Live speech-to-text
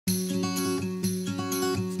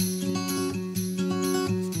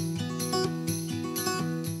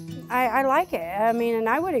I like it. I mean, and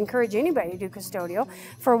I would encourage anybody to do custodial.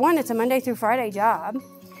 For one, it's a Monday through Friday job.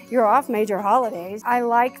 You're off major holidays. I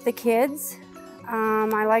like the kids.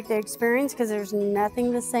 I like the experience because there's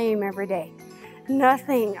nothing the same every day.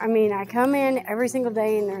 Nothing. I mean, I come in every single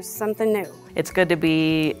day and there's something new. It's good to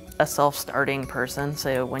be a self-starting person,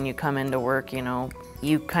 so when you come into work,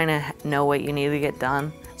 you kind of know what you need to get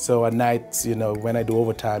done. So at night, when I do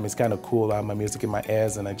overtime, it's kind of cool. I have my music in my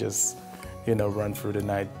ears and I just, run through the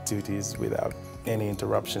night duties without any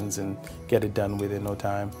interruptions and get it done within no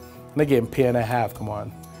time. And again, pay and a half, come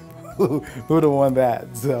on. Who would have won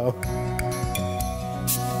that? So.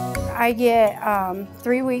 I get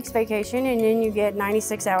 3 weeks vacation and then you get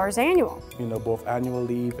 96 hours annual. Both annual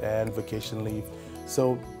leave and vacation leave.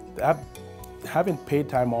 So having paid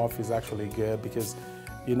time off is actually good because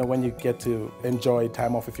when you get to enjoy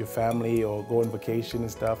time off with your family or go on vacation and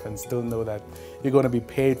stuff and still know that you're going to be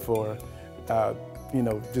paid for,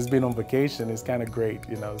 just being on vacation is kind of great,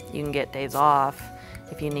 You can get days off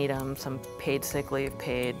if you need them, some paid sick leave,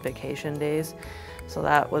 paid vacation days. So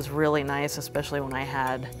that was really nice, especially when I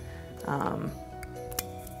had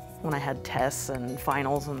tests and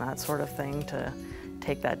finals and that sort of thing, to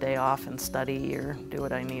take that day off and study or do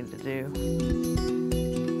what I needed to do.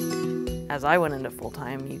 As I went into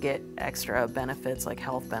full-time, you get extra benefits like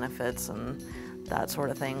health benefits and that sort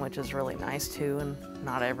of thing, which is really nice too, and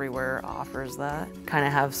not everywhere offers that. Kind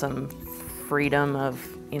of have some freedom of,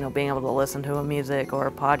 being able to listen to a music or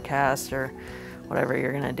a podcast or whatever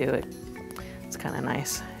you're gonna do. It's kind of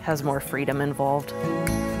nice. It has more freedom involved.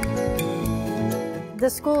 The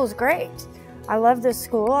school is great. I love this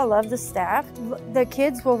school, I love the staff. The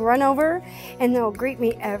kids will run over and they'll greet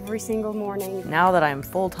me every single morning. Now that I'm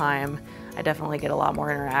full-time, I definitely get a lot more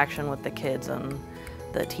interaction with the kids and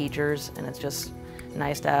the teachers, and it's just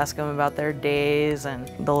nice to ask them about their days, and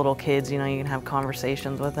the little kids, you can have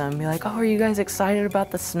conversations with them, be like, oh, are you guys excited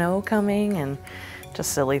about the snow coming? And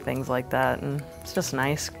just silly things like that, and it's just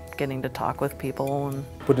nice getting to talk with people. And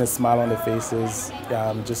putting a smile on their faces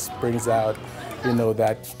just brings out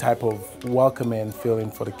that type of welcoming feeling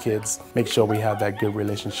for the kids. Make sure we have that good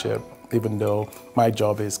relationship, even though my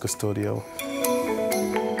job is custodial.